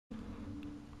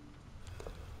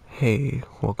Hey,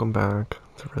 welcome back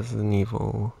to Resident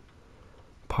Evil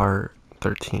Part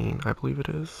 13, I believe it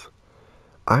is.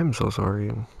 I'm so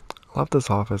sorry. I left this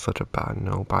off as such a bad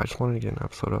note, but I just wanted to get an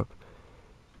episode up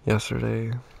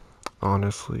yesterday.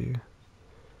 Honestly,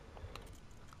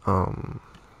 that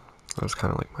was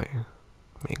kind of like my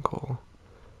main goal.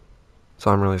 So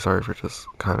I'm really sorry for just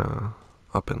kind of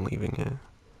up and leaving it.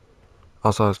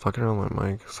 Also, I was fucking around with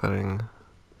my mic setting.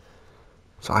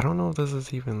 So I don't know if this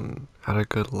is even at a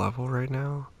good level right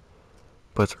now,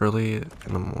 but it's early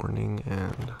in the morning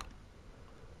and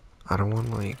I don't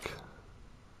want like,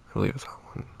 I believe it's that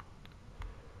one.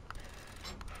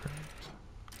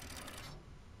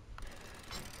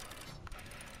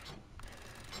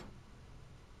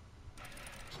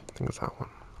 I think it's that one.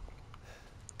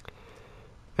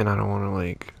 And I don't want to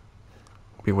like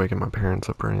be waking my parents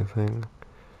up or anything.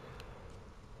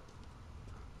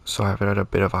 So I have it at a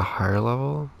bit of a higher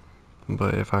level,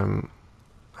 but if I'm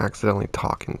accidentally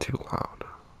talking too loud,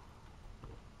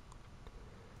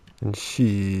 then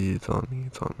it's on me,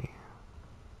 it's on me.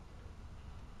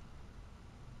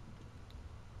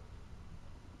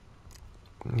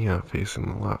 Yeah, facing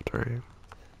the left, right?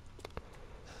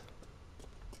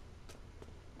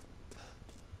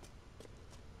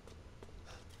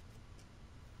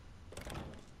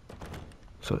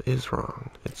 So it is wrong.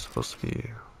 It's supposed to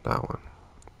be that one.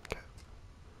 Okay.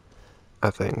 I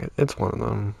think it's one of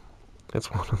them. It's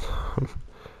one of them.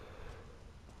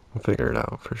 We'll figure it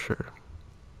out for sure.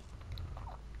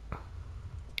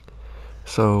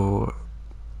 So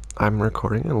I'm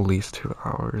recording at least 2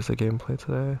 hours of gameplay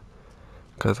today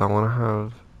because I want to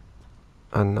have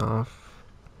enough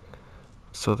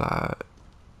so that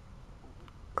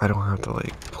I don't have to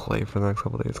like play for the next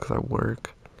couple days because I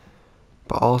work.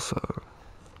 But also,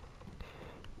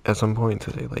 at some point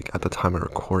today, like at the time of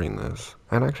recording this,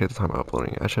 and actually at the time of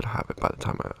uploading it, I should have it by the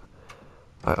time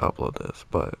I upload this,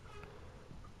 but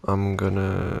I'm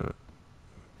gonna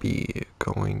be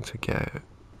going to get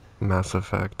Mass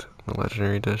Effect, the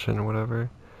Legendary Edition or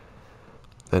whatever,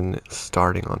 and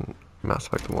starting on Mass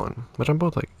Effect 1, which I'm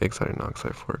both like excited and not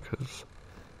excited for because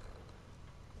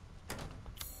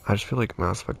I just feel like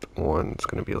Mass Effect 1 is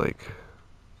gonna be like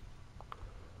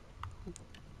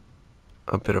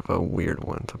a bit of a weird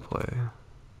one to play.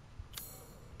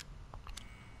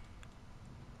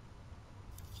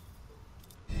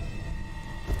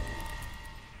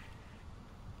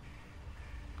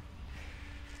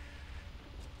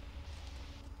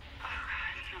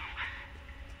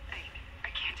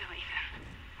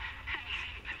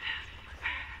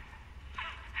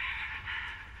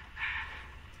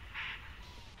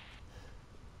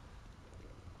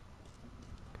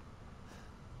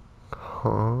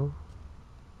 Huh?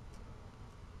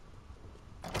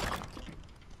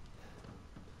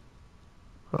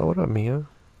 Oh, what up, Mia?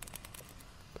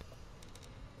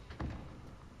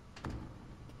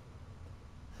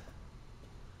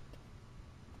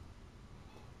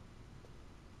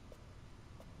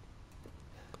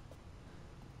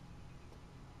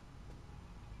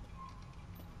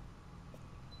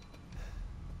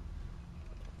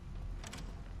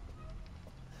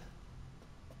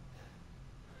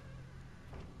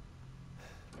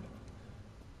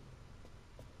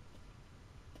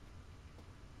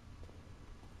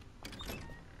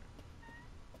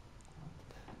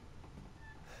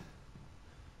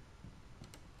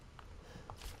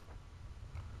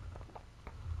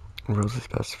 Rose's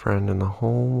best friend in the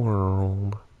whole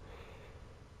world.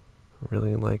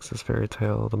 Really likes this fairy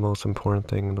tale. The most important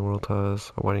thing in the world to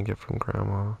us, a wedding gift from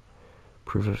Grandma.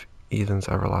 Proof of Ethan's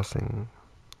everlasting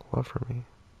love for me.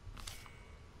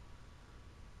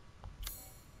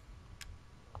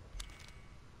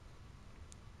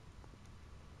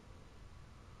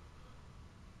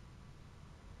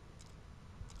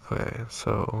 Okay,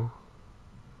 so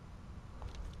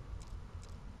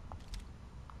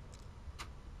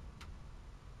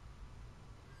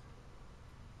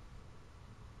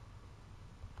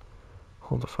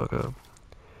hold the fuck up.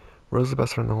 Rose is the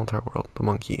best friend in the whole entire world. The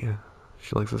monkey.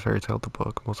 She likes this fairy tale, the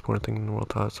book. Most important thing in the world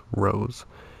to us. Rose.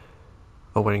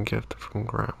 A wedding gift from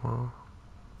Grandma.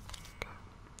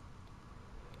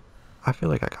 I feel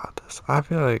like I got this. I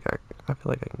feel like I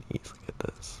can easily get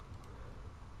this.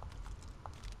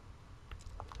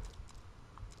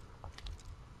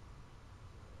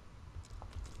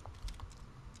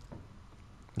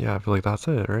 Yeah, I feel like that's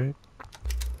it, right?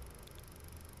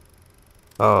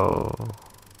 Oh.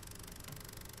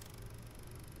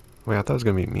 Wait, I thought it was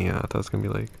gonna be Mia. I thought it was gonna be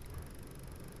like,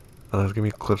 I thought it was gonna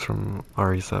be clips from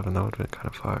RE7. That would've been kind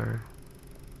of fire.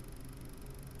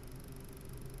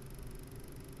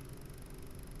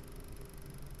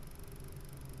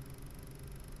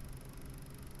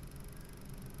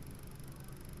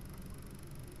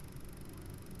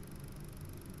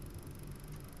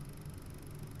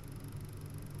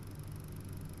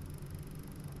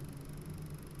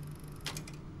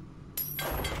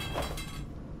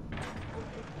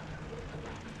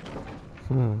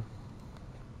 Hmm.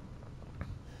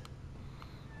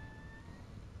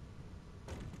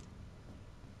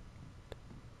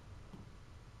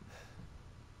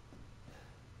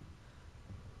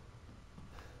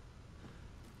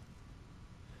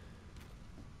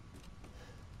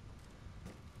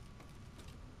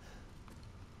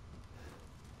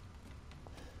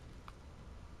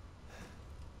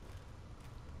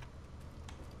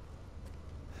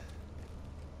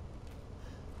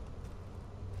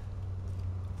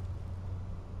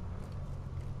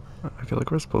 I feel like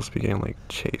we're supposed to be getting like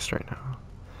chased right now.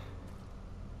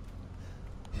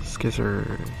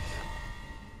 Skizzers.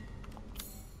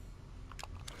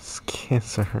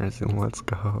 Skizzers, and let's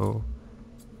go.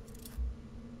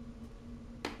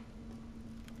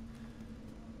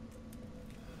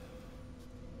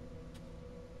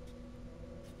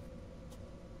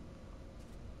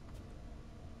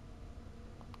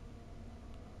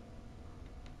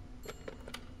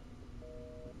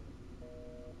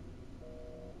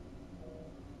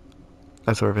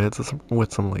 I swear if it hits us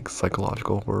with some like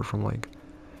psychological horror from like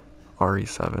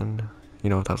RE7, you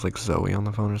know, if that's like Zoe on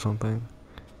the phone or something.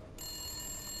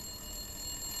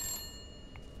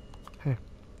 Hey.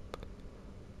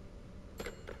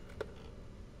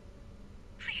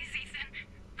 Please, Ethan,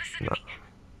 listen No. to me.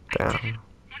 Damn. I didn't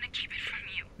want to keep it from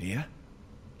you. Mia?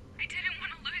 I didn't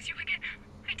want to lose you again.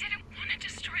 I didn't want to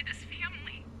destroy this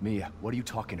family. Mia, what are you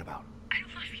talking about? I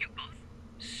love you both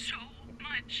so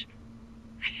much.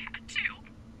 I had to.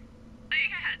 I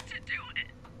had to do it.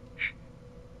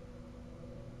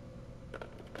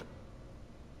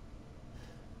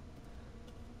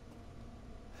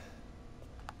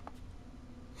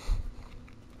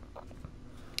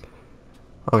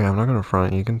 Okay, I'm not gonna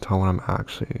front. You can tell when I'm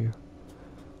actually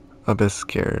a bit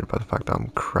scared by the fact that I'm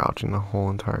crouching the whole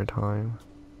entire time.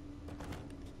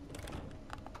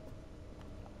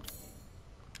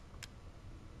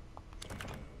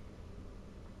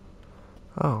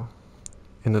 Oh,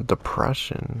 in the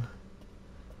depression.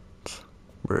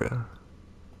 Bruh.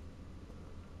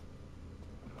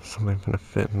 Something gonna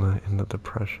fit in the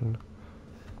depression.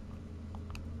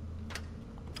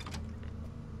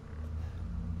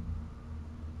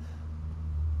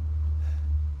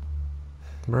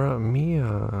 Bruh,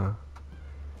 Mia.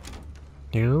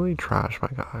 You really trash, my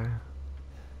guy.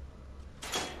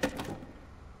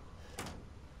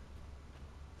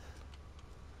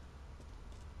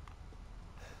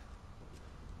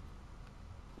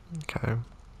 Okay.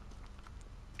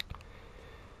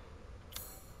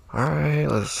 Alright,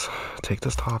 let's take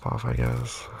this top off, I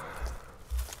guess.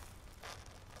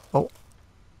 Oh.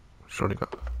 Shorty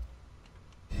got.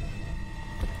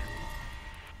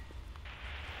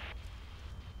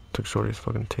 Took Shorty's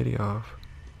fucking titty off.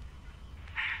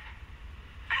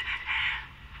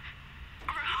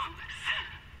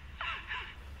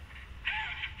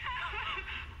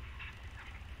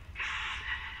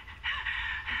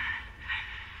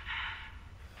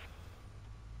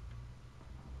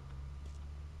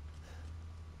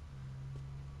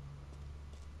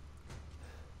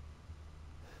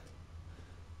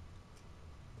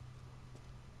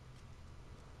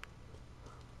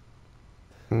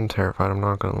 I'm terrified, I'm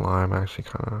not gonna lie, I'm actually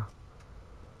kinda...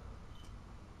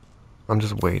 I'm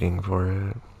just waiting for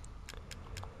it.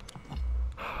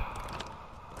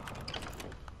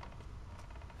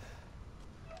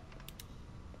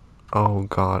 Oh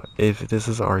god, if this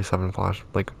is RE7 flash,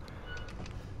 like,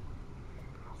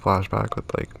 flashback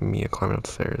with, like, Mia climbing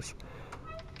upstairs.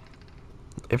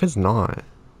 If it's not,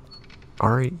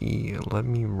 RE, let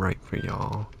me write for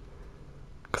y'all.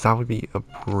 Because that would be a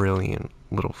brilliant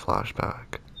little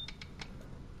flashback.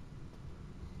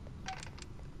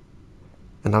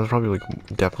 And that was probably, like,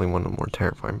 definitely one of the more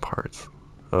terrifying parts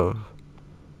of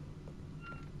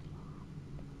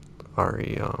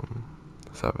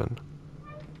RE7.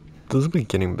 Those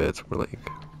beginning bits were, like,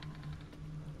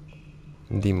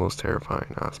 the most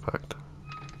terrifying aspect.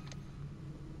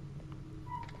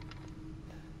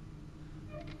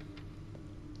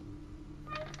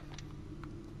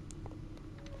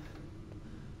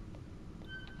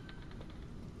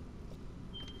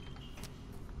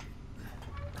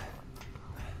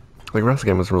 Like, the rest of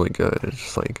the game was really good. It's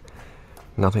just like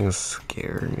nothing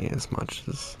scared me as much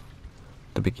as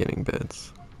the beginning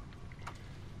bits.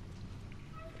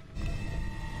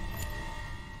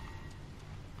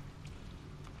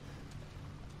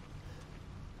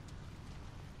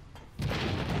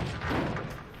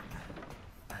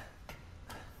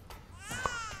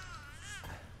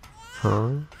 Huh?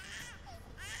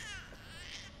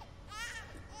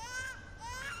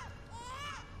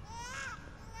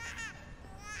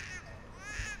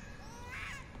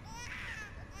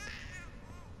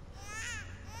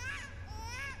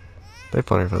 They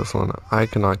funny for this one. I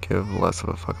could not give less of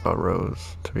a fuck about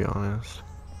Rose, to be honest.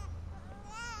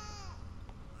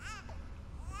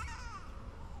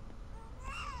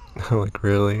 Like,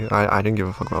 really? I didn't give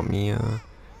a fuck about Mia.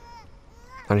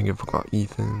 I didn't give a fuck about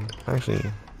Ethan. Actually,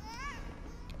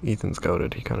 Ethan's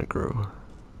goated. He kind of grew.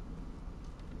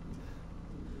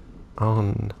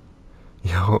 Oh,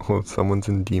 yo, someone's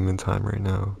in demon time right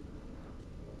now.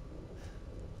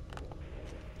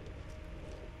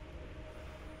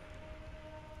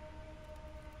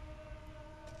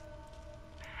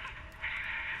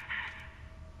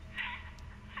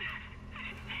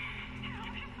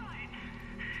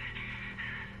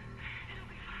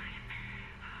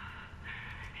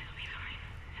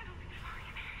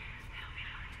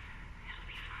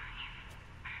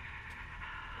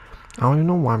 I don't even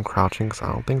know why I'm crouching, because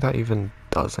I don't think that even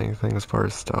does anything as far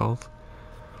as stealth.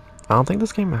 I don't think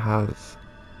this game has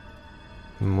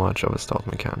much of a stealth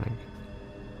mechanic.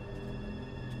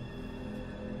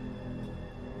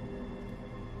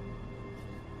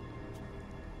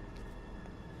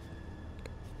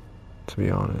 To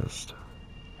be honest.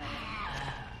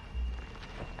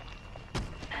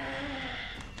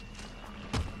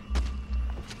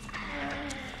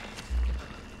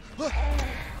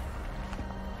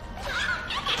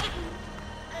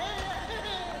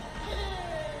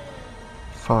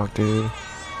 Fuck, dude.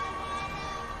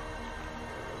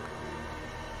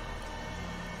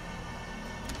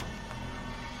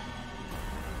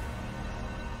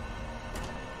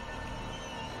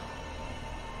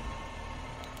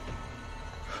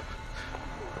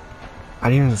 I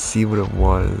didn't even see what it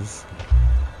was,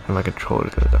 and my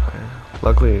controller's gonna die.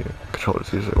 Luckily,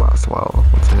 controllers usually last a while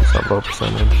once it hits that low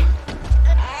percentage.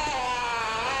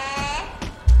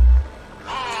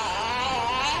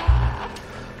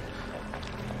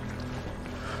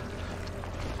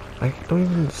 I don't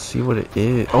even see what it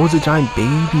is. Oh, it's a giant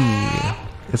baby.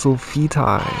 It's little feti.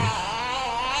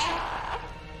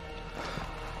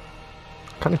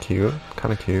 Kind of cute.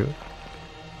 Kind of cute.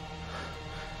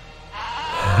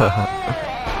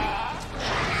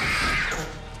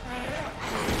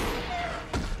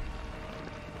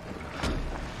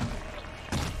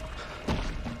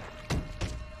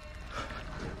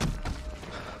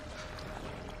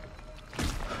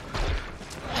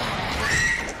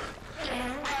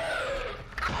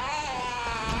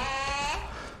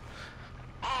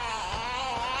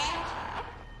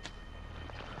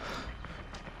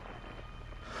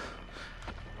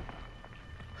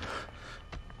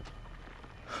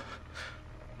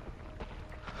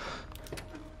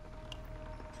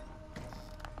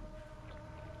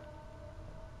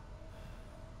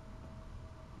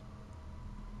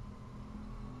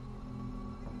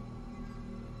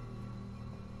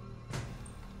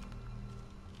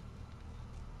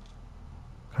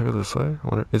 Can I go this way? I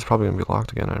wonder, it's probably gonna be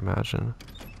locked again, I imagine.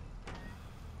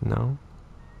 No?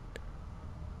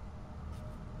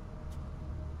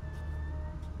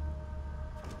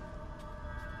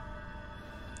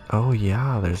 Oh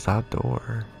yeah, there's that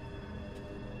door.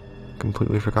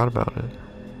 Completely forgot about it.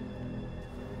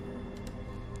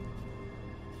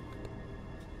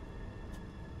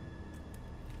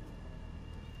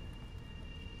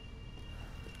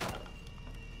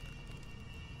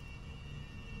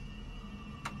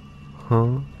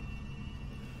 Huh?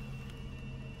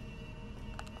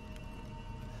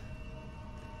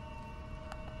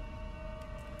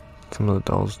 Some of the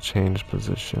dolls changed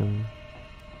position.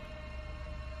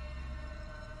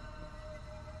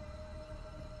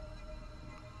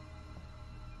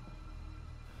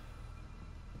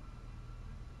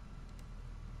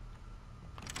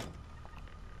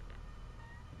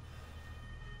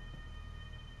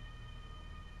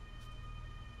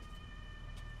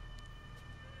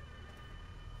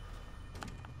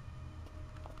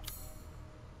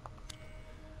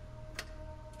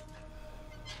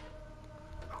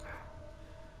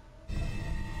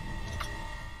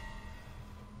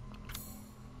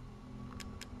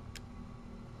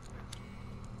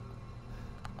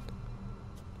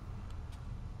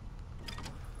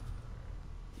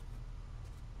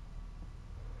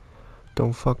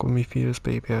 Don't fuck with me, fetus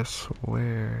baby, I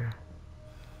swear.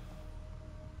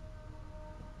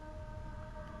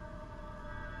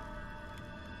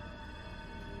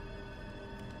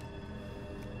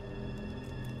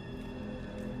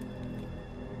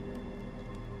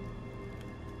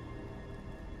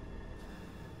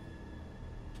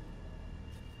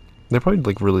 They probably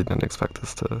like really didn't expect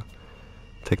us to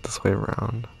take this way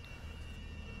around.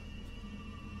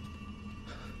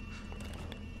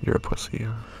 You're a pussy.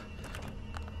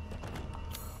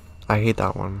 I hate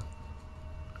that one.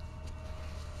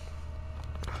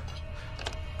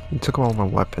 You took all my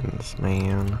weapons,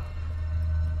 man.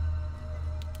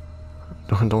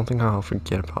 don't think I'll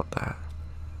forget about that.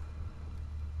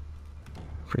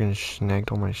 Freaking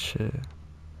snagged all my shit.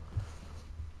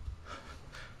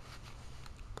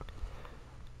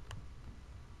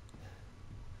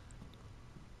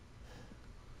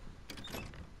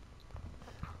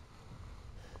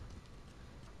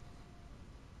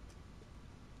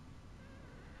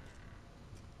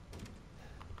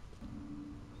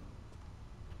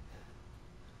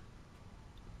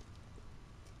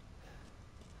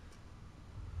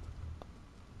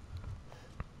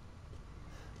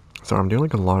 So I'm doing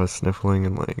like a lot of sniffling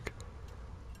and like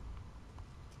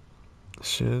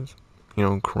shit. You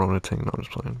know, corona thing, no, I'm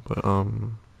just playing. But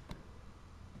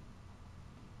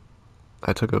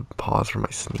I took a pause for my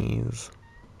sneeze.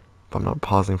 But I'm not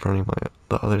pausing for any of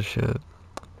the other shit.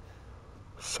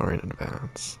 Sorry in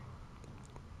advance.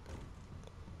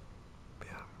 But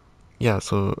yeah. Yeah,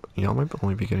 so y'all might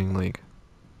only be getting like,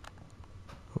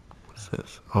 what's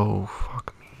this? Oh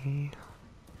fuck me.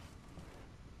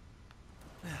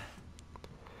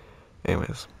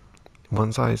 Anyways,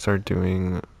 once I start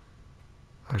doing,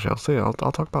 actually I'll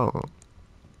talk about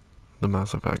the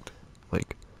Mass Effect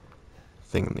like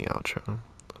thing in the outro.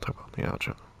 I'll talk about the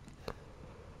outro.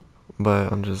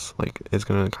 But I'm just like, it's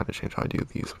gonna kind of change how I do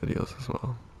these videos as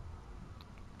well.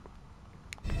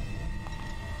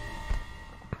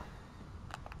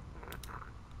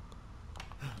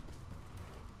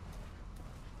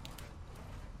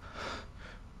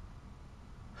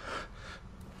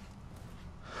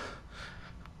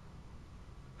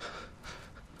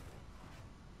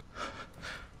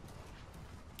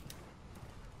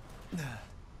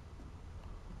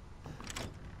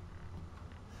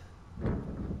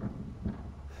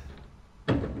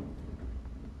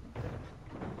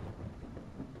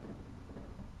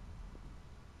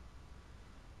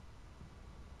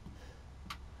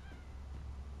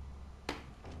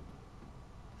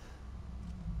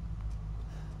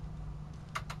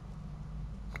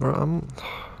 Bro,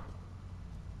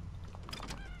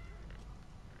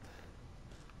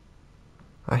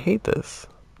 I hate this.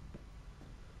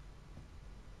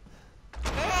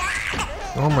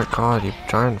 Oh my god, you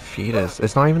giant fetus.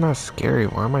 It's not even that scary.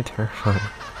 Why am I terrified?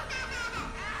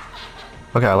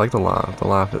 Okay, I like the laugh. The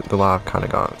laugh kind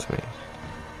of got to me.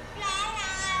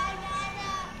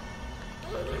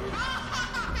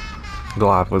 The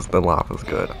laugh was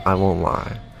good. I won't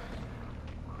lie.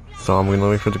 So I'm gonna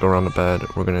wait for it to go around the bed.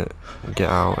 We're gonna get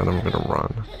out and then we're gonna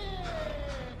run.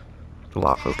 The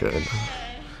laugh was good.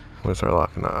 I'm gonna start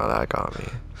laughing. That got me.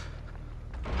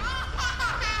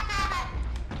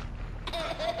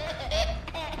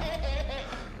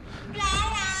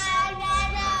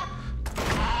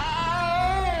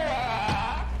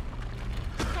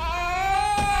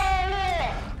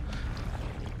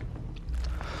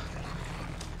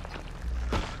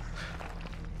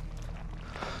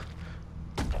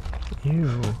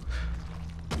 Ew.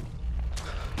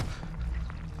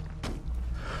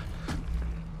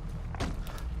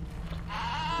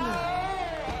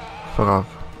 Fuck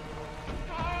off.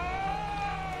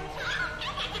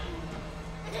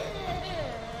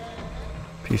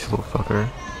 Peace, little fucker.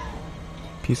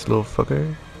 Peace, little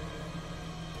fucker.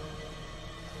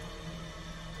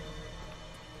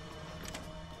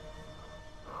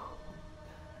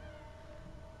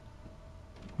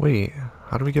 Wait,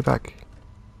 how do we get back?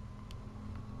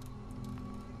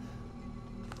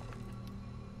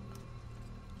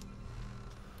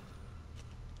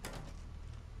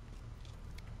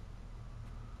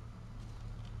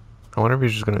 I wonder if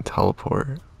he's just gonna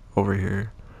teleport over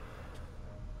here.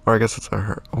 Or I guess it's a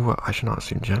her. Oh, I should not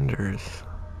assume genders.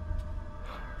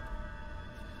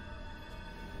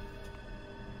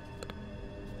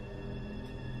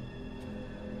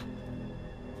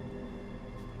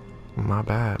 My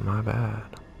bad, my bad.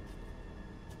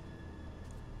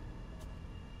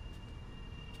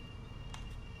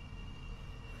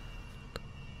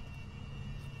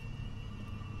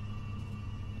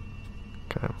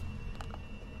 Okay.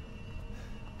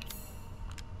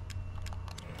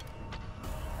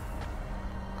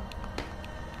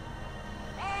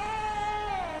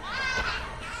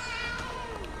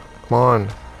 Come on.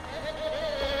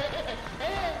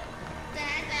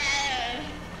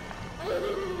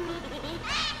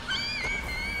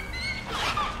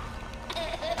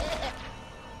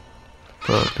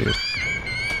 Fuck, dude.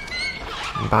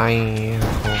 Bye.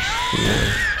 Oh,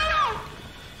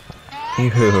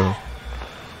 ew.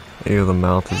 Ew, the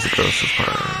mouth is the grossest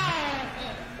part.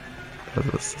 That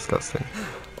is disgusting.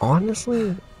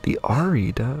 Honestly, the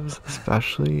RE devs,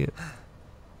 especially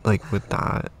like with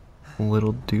that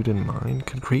little dude in mind,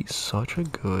 could create such a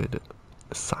good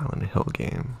Silent Hill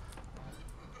game.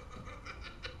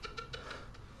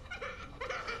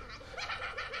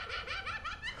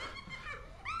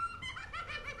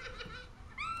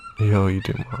 Yo, you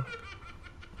do more.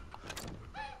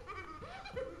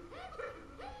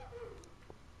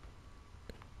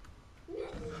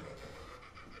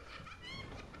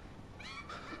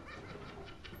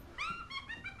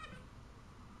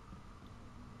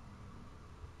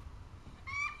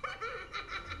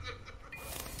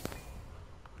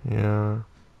 Yeah.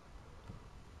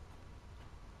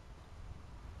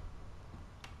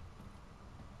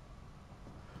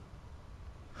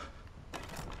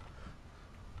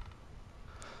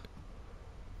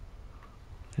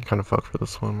 You kind of fucked for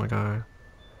this one, my guy.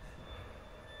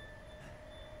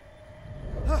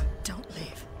 Don't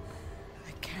leave.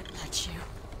 I can't let you.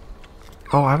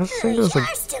 Oh, I was thinking it was like.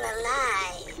 You're still alive,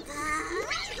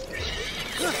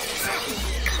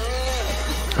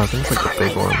 I think it's like the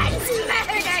big one.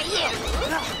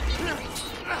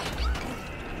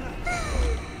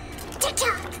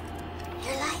 TikTok.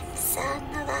 Your life, son,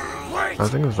 alive. I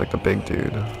think it was like the big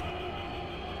dude.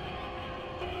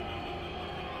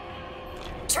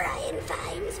 Try and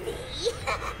find me.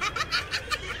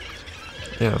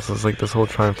 Yeah, so it's like this whole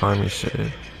try and find me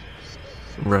shit.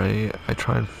 Right? I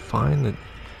try and find the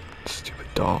stupid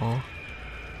doll.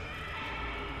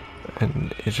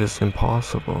 And it's just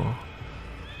impossible.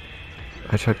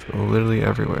 I checked literally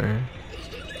everywhere.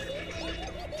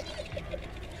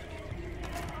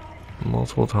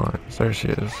 Multiple times. There she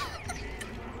is.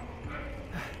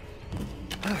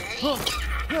 Everything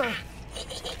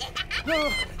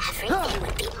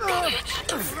would be better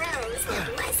if Rose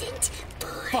wasn't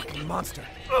born. Fucking monster.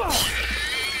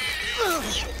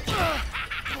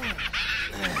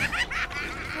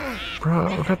 Bro,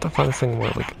 I've had to find this thing,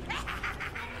 what, like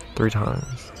 3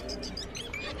 times.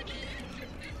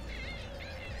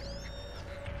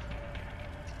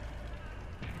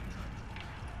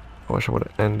 I wish I would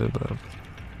have ended the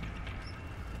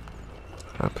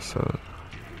episode.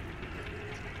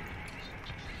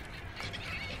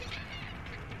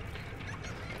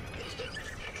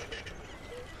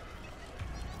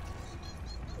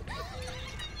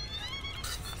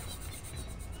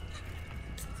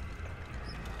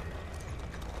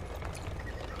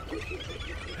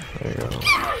 There you go.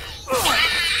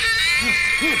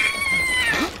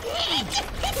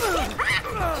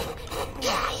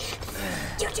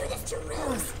 You do this to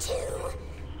Rose too.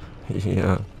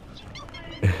 Yeah.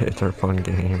 It's our fun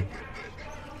game.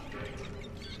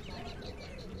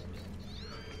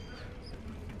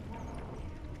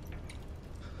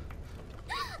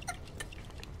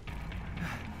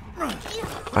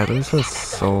 I literally spent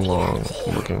so long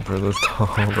looking for this doll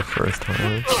the first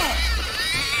time.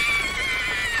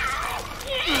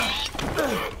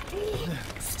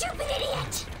 Stupid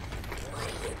idiot! What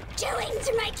are you doing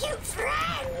to my cute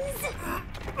friends?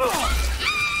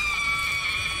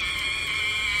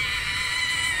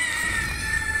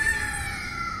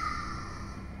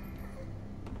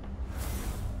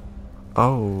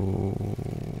 Oh.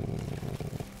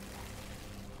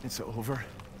 It's over.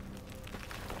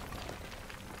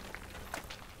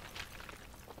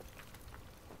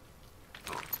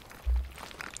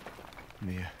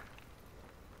 Mia,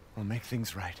 I'll make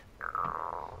things right.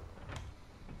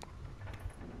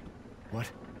 What?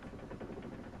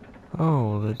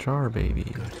 Oh, the jar baby.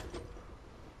 Good.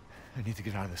 I need to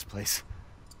get out of this place.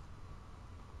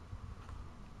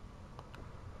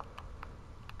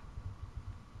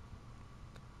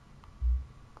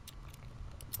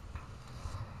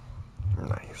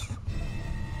 Nice.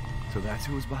 So that's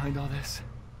who was behind all this?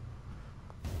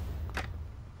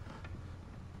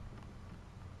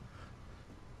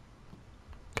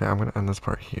 Okay, I'm gonna end this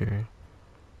part here.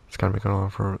 It's gonna be going on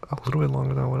for a little bit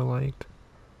longer than I would have liked.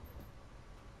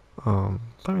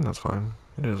 I mean, that's fine.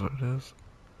 It is what it is.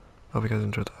 I hope you guys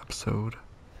enjoyed the episode.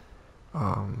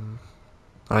 I'm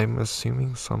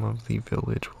assuming some of the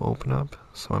village will open up,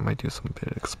 so I might do some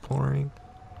bit of exploring.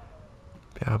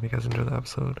 But yeah, I hope you guys enjoyed the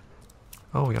episode.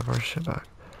 Oh, we have our shit back.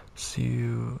 See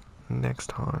you next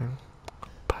time.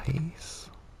 Peace.